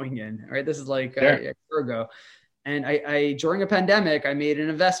about going in, right? This is like a year ago. And I during a pandemic, I made an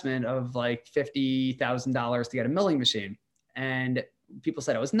investment of like $50,000 to get a milling machine. And people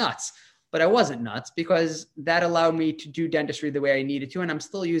said I was nuts, but I wasn't nuts because that allowed me to do dentistry the way I needed to. And I'm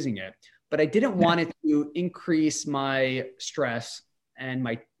still using it, but I didn't want it to increase my stress and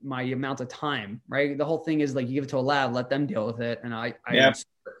my amount of time, right? The whole thing is like you give it to a lab, let them deal with it. And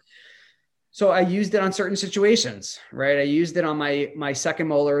so I used it on certain situations, right? I used it on my second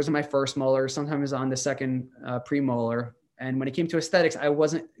molars and my first molar, sometimes on the second premolar. And when it came to aesthetics, I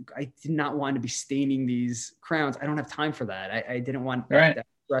did not want to be staining these crowns. I don't have time for that. I didn't want that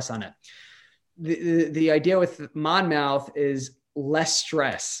stress on it. The idea with Monmouth is less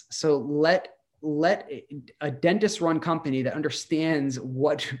stress. So let a dentist run company that understands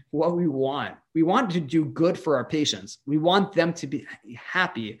what we want. We want to do good for our patients. We want them to be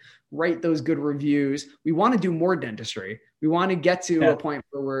happy, write those good reviews. We want to do more dentistry. We want to get to a point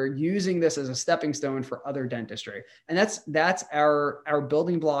where we're using this as a stepping stone for other dentistry. And that's our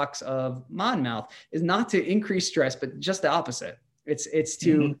building blocks of Monmouth is not to increase stress, but just the opposite. It's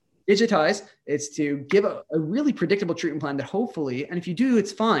to digitize, it's to give a really predictable treatment plan that hopefully, and if you do,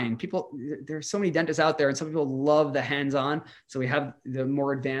 it's fine. There's so many dentists out there and some people love the hands-on. So we have the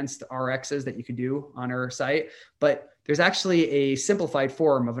more advanced RXs that you could do on our site, but there's actually a simplified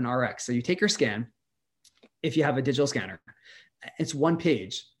form of an RX. So you take your scan, if you have a digital scanner, it's one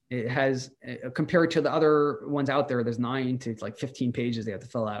page. It has, compared to the other ones out there, there's 9 to like 15 pages they have to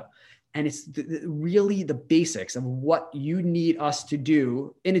fill out. And it's really the basics of what you need us to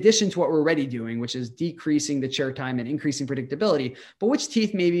do in addition to what we're already doing, which is decreasing the chair time and increasing predictability. But which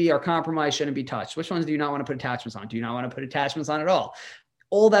teeth maybe are compromised, shouldn't be touched? Which ones do you not want to put attachments on? Do you not want to put attachments on at all?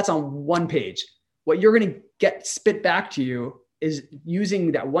 All that's on one page. What you're going to get spit back to you is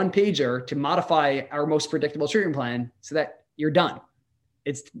using that one pager to modify our most predictable treatment plan so that you're done.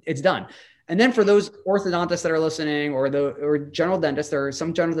 It's done. And then for those orthodontists that are listening, or general dentists, there are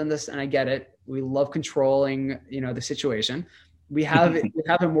some general dentists, and I get it. We love controlling, the situation. We have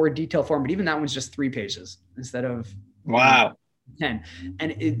a more detailed form, but even that one's just 3 pages instead of 10.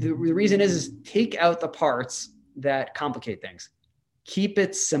 And the reason is take out the parts that complicate things. Keep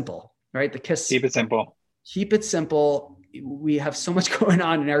it simple, right? Keep it simple. Keep it simple. We have so much going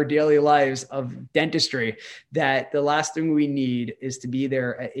on in our daily lives of dentistry that the last thing we need is to be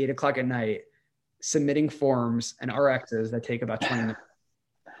there at 8:00 at night, submitting forms and RXs that take about 20 minutes.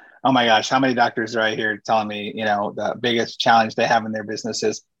 Oh my gosh. How many doctors are right here telling me, the biggest challenge they have in their business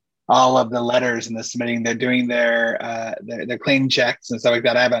is all of the letters and the submitting. They're doing their claim checks and stuff like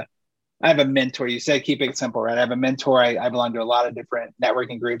that. I have a mentor. You said keep it simple, right? I have a mentor. I belong to a lot of different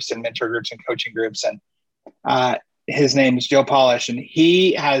networking groups and mentor groups and coaching groups. And his name is Joe Polish, and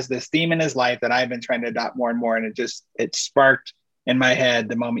he has this theme in his life that I've been trying to adopt more and more. And it sparked in my head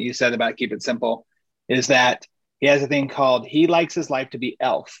the moment you said about keep it simple, is that he has a thing called, he likes his life to be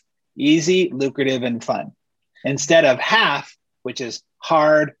ELF, easy, lucrative, and fun, instead of half, which is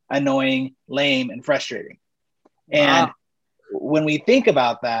hard, annoying, lame, and frustrating. And when we think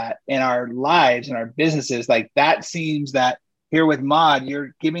about that in our lives and our businesses, like that seems that here with Mod,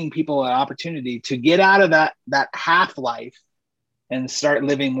 you're giving people an opportunity to get out of that half life and start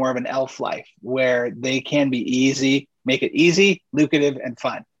living more of an ELF life where they can be easy, make it easy, lucrative, and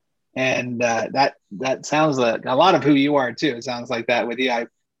fun. And that sounds like a lot of who you are too. It sounds like that with you. I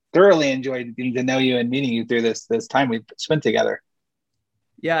thoroughly enjoyed getting to know you and meeting you through this time we've spent together.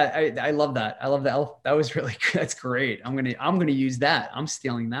 Yeah, I love that. I love that. That was really good. That's great. I'm gonna use that. I'm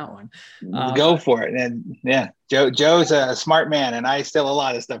stealing that one. Go for it. And yeah, Joe's a smart man, and I steal a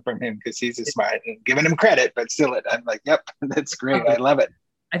lot of stuff from him because he's a smart. And giving him credit, but still, I'm like, yep, that's great. I love it.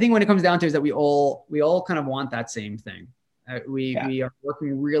 I think when it comes down to it, is that we all kind of want that same thing. We are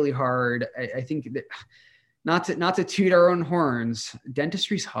working really hard. I think that not to toot our own horns,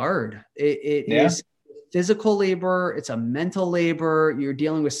 dentistry's hard. It is physical labor. It's a mental labor. You're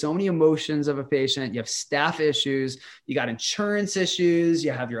dealing with so many emotions of a patient. You have staff issues. You got insurance issues.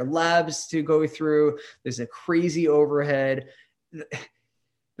 You have your labs to go through. There's a crazy overhead.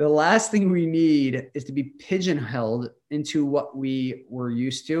 The last thing we need is to be pigeonholed into what we were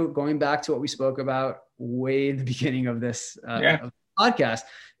used to. Going back to what we spoke about way in the beginning of this of the podcast,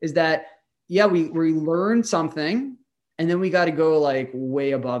 is that, we learned something and then we got to go like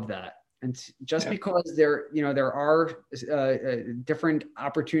way above that. And just because there are different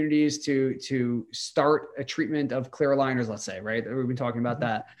opportunities to start a treatment of clear aligners, let's say, right? We've been talking about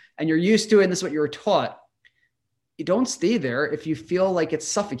that, and you're used to it, and this is what you were taught. You don't stay there if you feel like it's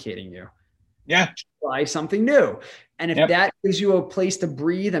suffocating you. Yeah. Try something new. And if that gives you a place to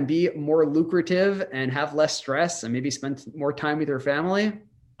breathe and be more lucrative and have less stress and maybe spend more time with your family,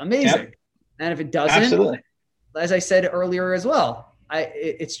 amazing. Yep. And if it doesn't, as I said earlier as well,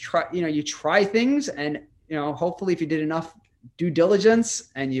 you try things, and hopefully if you did enough due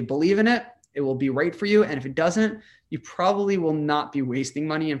diligence and you believe in it, it will be right for you. And if it doesn't, you probably will not be wasting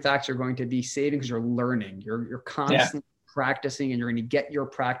money. In fact, you're going to be saving because you're learning. You're constantly practicing, and you're going to get your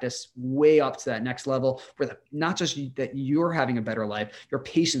practice way up to that next level where not just that you're having a better life, your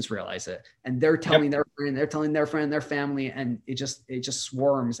patients realize it, and they're telling their friend, they're telling their friend, their family, and it just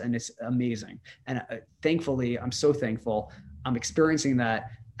swarms, and it's amazing. And thankfully, I'm so thankful I'm experiencing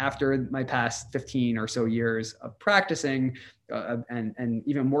that after my past 15 or so years of practicing, and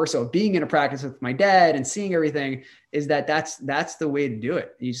even more so being in a practice with my dad and seeing everything, is that's the way to do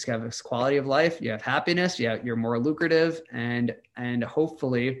it. You just have this quality of life, you have happiness, you're more lucrative, and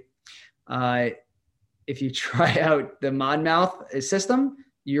hopefully, if you try out the ModMouth system,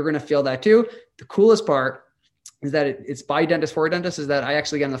 you're going to feel that too. The coolest part is that it's by dentist for dentists, is that I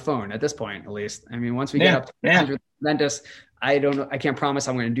actually get on the phone at this point, at least. I mean, once we get up to 100 dentists, I don't know, I can't promise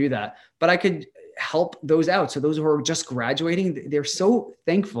I'm going to do that, but I could help those out. So those who are just graduating, they're so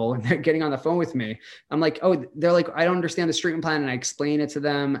thankful, and they're getting on the phone with me. I'm like, they're like, I don't understand the treatment plan. And I explain it to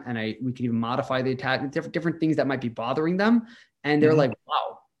them, and we can even modify the attachment, different things that might be bothering them. And they're like,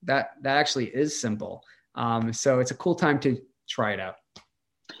 wow, that actually is simple. So it's a cool time to try it out.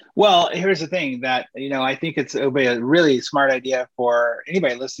 Well, here's the thing that, I think it'll be a really smart idea for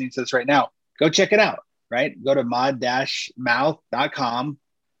anybody listening to this right now. Go check it out, right? Go to mod-mouth.com,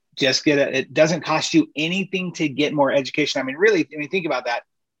 just it doesn't cost you anything to get more education. I mean, really, I mean, think about that.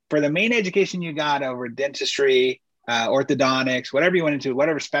 For the main education you got over dentistry, orthodontics, whatever you went into,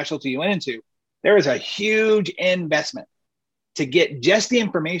 whatever specialty you went into, there was a huge investment to get just the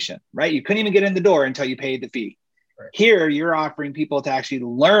information, right? You couldn't even get in the door until you paid the fee. Right. Here, you're offering people to actually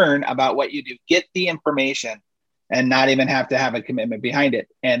learn about what you do, get the information, and not even have to have a commitment behind it.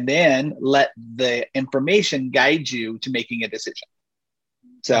 And then let the information guide you to making a decision.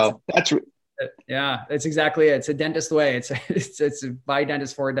 So that's exactly it. It's a dentist way. It's by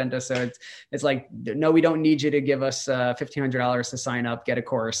dentist for a dentist. So it's like, no, we don't need you to give us $1,500 to sign up, get a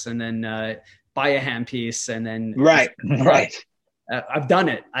course, and then buy a handpiece, and then right. I've done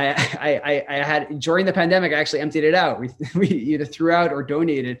it. I had during the pandemic. I actually emptied it out. We either threw out or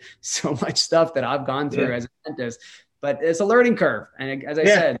donated so much stuff that I've gone through as a dentist. But it's a learning curve, and as I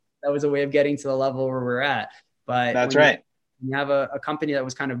said, that was a way of getting to the level where we're at. But that's right. You have a company that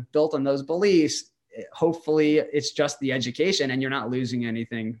was kind of built on those beliefs. Hopefully it's just the education, and you're not losing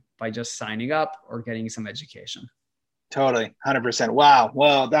anything by just signing up or getting some education. Totally. 100%. Wow.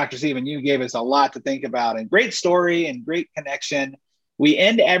 Well, Dr. Stephen, you gave us a lot to think about, and great story and great connection. We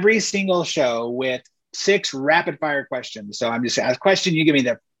end every single show with 6 rapid fire questions. So I'm just going to ask a question. You give me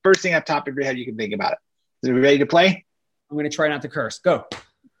the first thing off the top of your head you can think about it. Are we ready to play? I'm going to try not to curse. Go.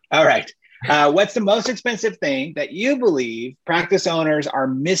 All right. What's the most expensive thing that you believe practice owners are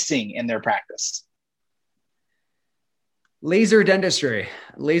missing in their practice? Laser dentistry.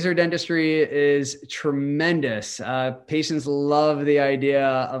 Laser dentistry is tremendous. Patients love the idea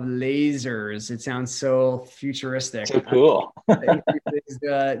of lasers. It sounds so futuristic. So cool. It increases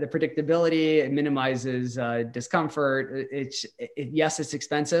the predictability. It minimizes discomfort. Yes, it's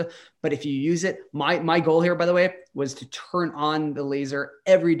expensive, but if you use it, my goal here, by the way, was to turn on the laser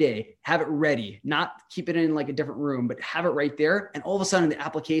every day, have it ready, not keep it in like a different room, but have it right there. And all of a sudden the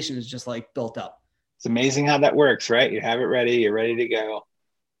application is just like built up. It's amazing how that works, right? You have it ready, you're ready to go.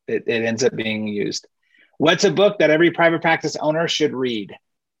 It ends up being used. What's a book that every private practice owner should read?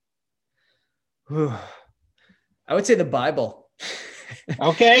 I would say the Bible.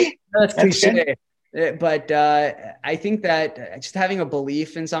 Okay. That's cliche. But I think that just having a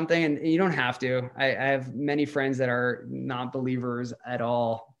belief in something, and you don't have to. I have many friends that are not believers at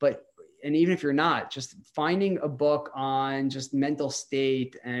all, and even if you're not, just finding a book on just mental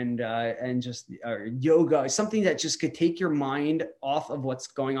state and just yoga, something that just could take your mind off of what's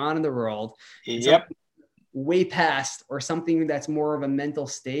going on in the world. Yep. Way past, or something that's more of a mental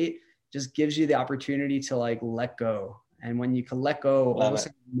state, just gives you the opportunity to like let go. And when you can let go, all of a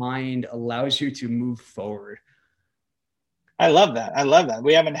sudden mind allows you to move forward. I love that.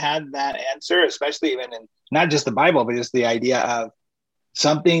 We haven't had that answer, especially even in not just the Bible, but just the idea of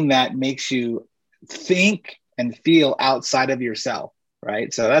something that makes you think and feel outside of yourself,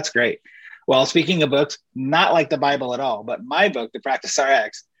 right? So that's great. Well, speaking of books, not like the Bible at all, but my book, The Practice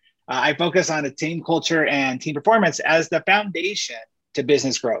RX, I focus on a team culture and team performance as the foundation to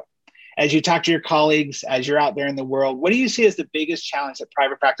business growth. As you talk to your colleagues, as you're out there in the world, what do you see as the biggest challenge that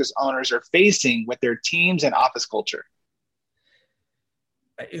private practice owners are facing with their teams and office culture?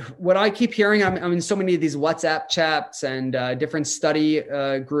 What I keep hearing, I'm in so many of these WhatsApp chats and different study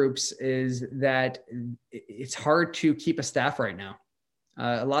groups, is that it's hard to keep a staff right now.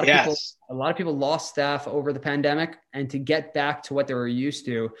 A lot of people lost staff over the pandemic, and to get back to what they were used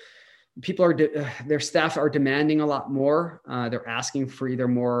to, their staff are demanding a lot more. They're asking for either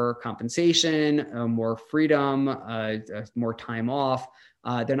more compensation, more freedom, more time off.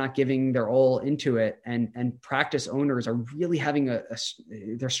 They're not giving their all into it, and practice owners are really having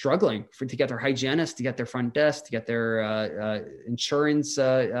they're struggling to get their hygienists, to get their front desk, to get their insurance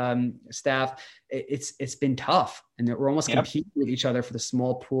staff. It's been tough, and we're almost competing with each other for the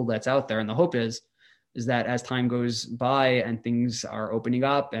small pool that's out there. And the hope is that as time goes by and things are opening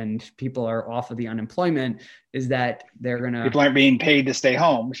up and people are off of the unemployment, is that people aren't being paid to stay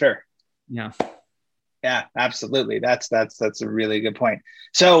home. Sure. Yeah. Yeah, absolutely. That's a really good point.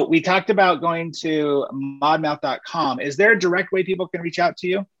 So we talked about going to modmouth.com. Is there a direct way people can reach out to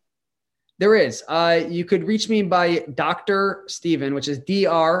you? There is. You could reach me by Dr. Stephen, which is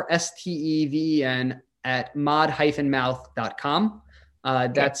DrSteven at mod-mouth.com.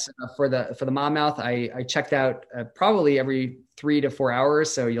 That's for the Mod Mouth. I checked out probably every 3 to 4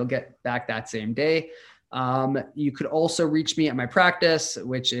 hours, so you'll get back that same day. You could also reach me at my practice,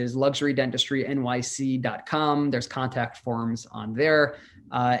 which is luxurydentistrynyc.com. There's contact forms on there.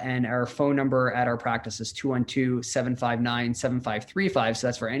 And our phone number at our practice is 212-759-7535. So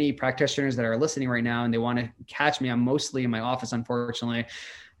that's for any practitioners that are listening right now and they want to catch me. I'm mostly in my office, unfortunately.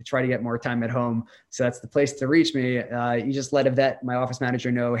 I try to get more time at home. So that's the place to reach me. You just let a vet, my office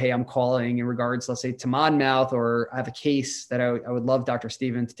manager, know, hey, I'm calling in regards, let's say, to Monmouth, or I have a case that I would love Dr.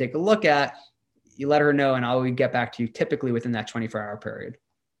 Steven to take a look at. You let her know and I'll get back to you typically within that 24-hour period.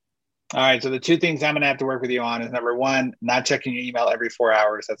 All right. So the two things I'm going to have to work with you on is, number one, not checking your email every 4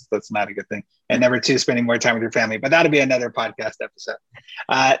 hours. That's not a good thing. And number two, spending more time with your family. But that'll be another podcast episode.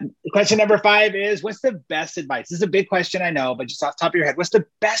 Question number 5 is, what's the best advice? This is a big question, I know, but just off the top of your head, what's the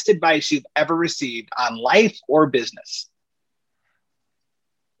best advice you've ever received on life or business?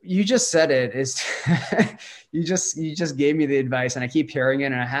 You just said it. Is you just gave me the advice, and I keep hearing it,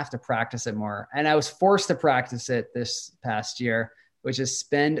 and I have to practice it more. And I was forced to practice it this past year, which is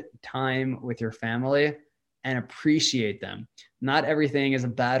spend time with your family and appreciate them. Not everything is a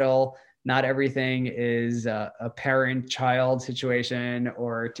battle. Not everything is a parent-child situation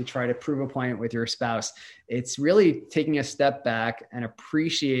or to try to prove a point with your spouse. It's really taking a step back and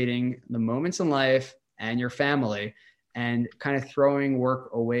appreciating the moments in life and your family and kind of throwing work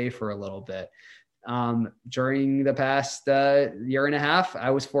away for a little bit. During the past year and a half,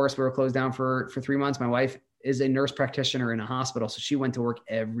 I was forced, we were closed down for 3 months. My wife is a nurse practitioner in a hospital. So she went to work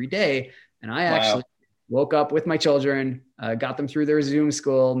every day. And I actually woke up with my children, got them through their Zoom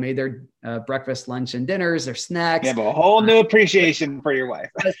school, made their breakfast, lunch, and dinners, their snacks. You have a whole new appreciation for your wife.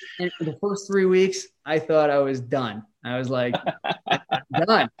 And for the first 3 weeks, I thought I was done. I was like,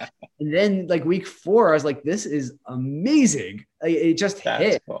 done. And then like week 4, I was like, this is amazing. It just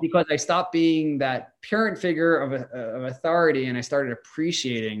hit because I stopped being that parent figure of authority, and I started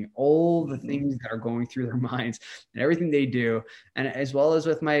appreciating all the things that are going through their minds and everything they do. And as well as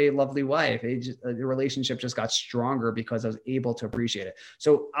with my lovely wife, the relationship just got stronger because I was able to appreciate it.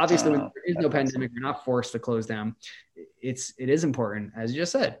 So obviously when there is no pandemic, you're not forced to close down. It is important, as you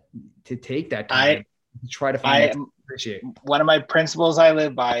just said, to take that time to try to find appreciate. One of my principles I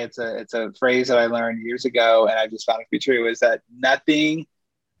live by, it's a phrase that I learned years ago, and I just found it to be true, is that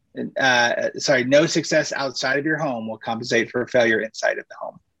no success outside of your home will compensate for failure inside of the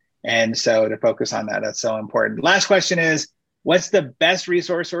home. And so to focus on that, that's so important. Last question is, what's the best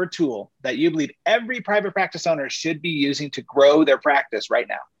resource or tool that you believe every private practice owner should be using to grow their practice right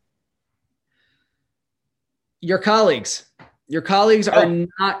now? Your colleagues. Your colleagues are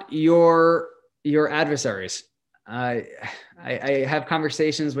not your adversaries. I have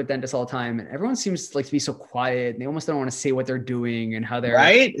conversations with dentists all the time, and everyone seems like to be so quiet, and they almost don't want to say what they're doing and how they're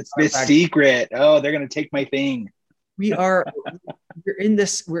right. It's this secret. Oh, they're going to take my thing. We're in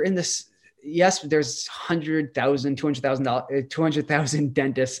this. Yes, there's 100,000, 200,000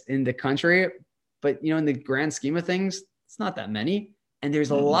 dentists in the country, but in the grand scheme of things, it's not that many. And there's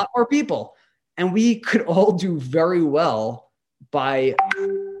a lot more people, and we could all do very well by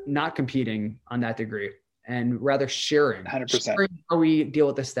not competing on that degree and rather sharing 100%. How we deal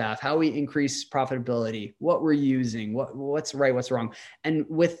with the staff, how we increase profitability, what we're using, what's right, what's wrong. And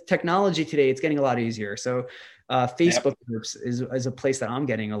with technology today, it's getting a lot easier. So Facebook groups is a place that I'm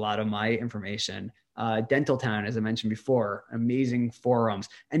getting a lot of my information. Dental Town, as I mentioned before, amazing forums.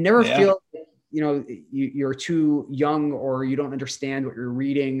 And never feel you're too young or you don't understand what you're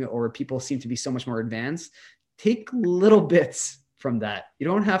reading, or people seem to be so much more advanced. Take little bits from that. You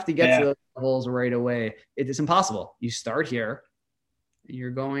don't have to get to those levels right away. It is impossible. You start here, you're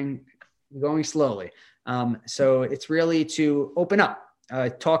going slowly. So it's really to open up,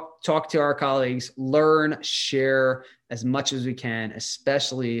 talk to our colleagues, learn, share as much as we can,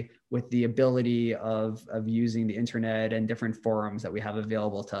 especially with the ability of using the internet and different forums that we have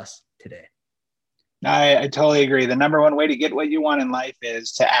available to us today. I totally agree. The number one way to get what you want in life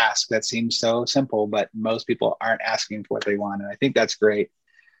is to ask. That seems so simple, but most people aren't asking for what they want. And I think that's great.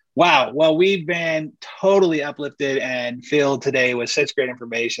 Wow. Well, we've been totally uplifted and filled today with such great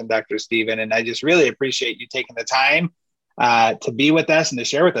information, Dr. Steven. And I just really appreciate you taking the time to be with us and to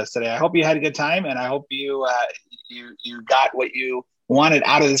share with us today. I hope you had a good time, and I hope you got what you wanted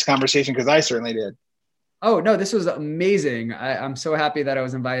out of this conversation, because I certainly did. Oh, no, this was amazing. I'm so happy that I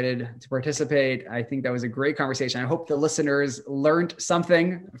was invited to participate. I think that was a great conversation. I hope the listeners learned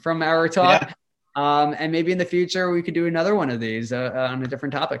something from our talk. Yeah. And maybe in the future, we could do another one of these on a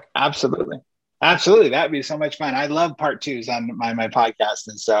different topic. Absolutely. That'd be so much fun. I love part 2s on my podcast.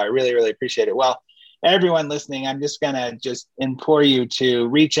 And so I really, really appreciate it. Well, everyone listening, I'm just going to implore you to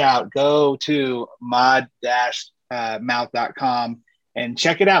reach out, go to mod-mouth.com. and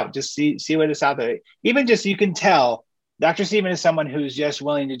check it out. Just see what is out there. Even just, you can tell Dr. Steven is someone who's just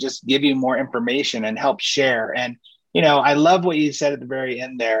willing to just give you more information and help share. And I love what you said at the very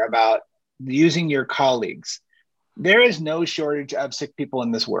end there about using your colleagues. There is no shortage of sick people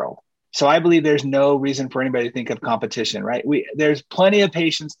in this world. So I believe there's no reason for anybody to think of competition, right? There's plenty of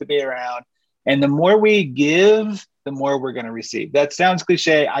patients to be around. And the more we give, the more we're going to receive. That sounds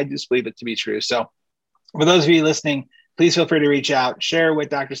cliche. I just believe it to be true. So for those of you listening, please feel free to reach out, share with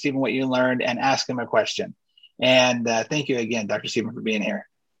Dr. Stephen what you learned, and ask him a question. And thank you again, Dr. Stephen, for being here.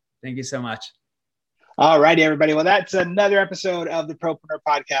 Thank you so much. All righty, everybody. Well, that's another episode of the Propreneur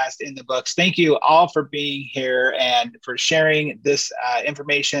Podcast in the books. Thank you all for being here and for sharing this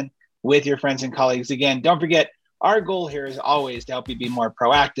information with your friends and colleagues. Again, don't forget, our goal here is always to help you be more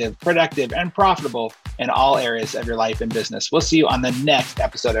proactive, productive, and profitable in all areas of your life and business. We'll see you on the next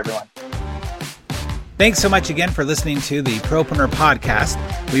episode, everyone. Thanks so much again for listening to the Propreneur Podcast.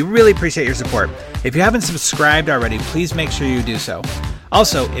 We really appreciate your support. If you haven't subscribed already, please make sure you do so.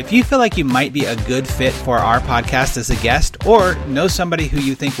 Also, if you feel like you might be a good fit for our podcast as a guest or know somebody who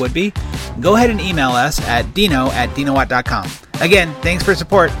you think would be, go ahead and email us at dino@dinowatt.com. Again, thanks for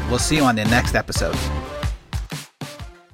support. We'll see you on the next episode.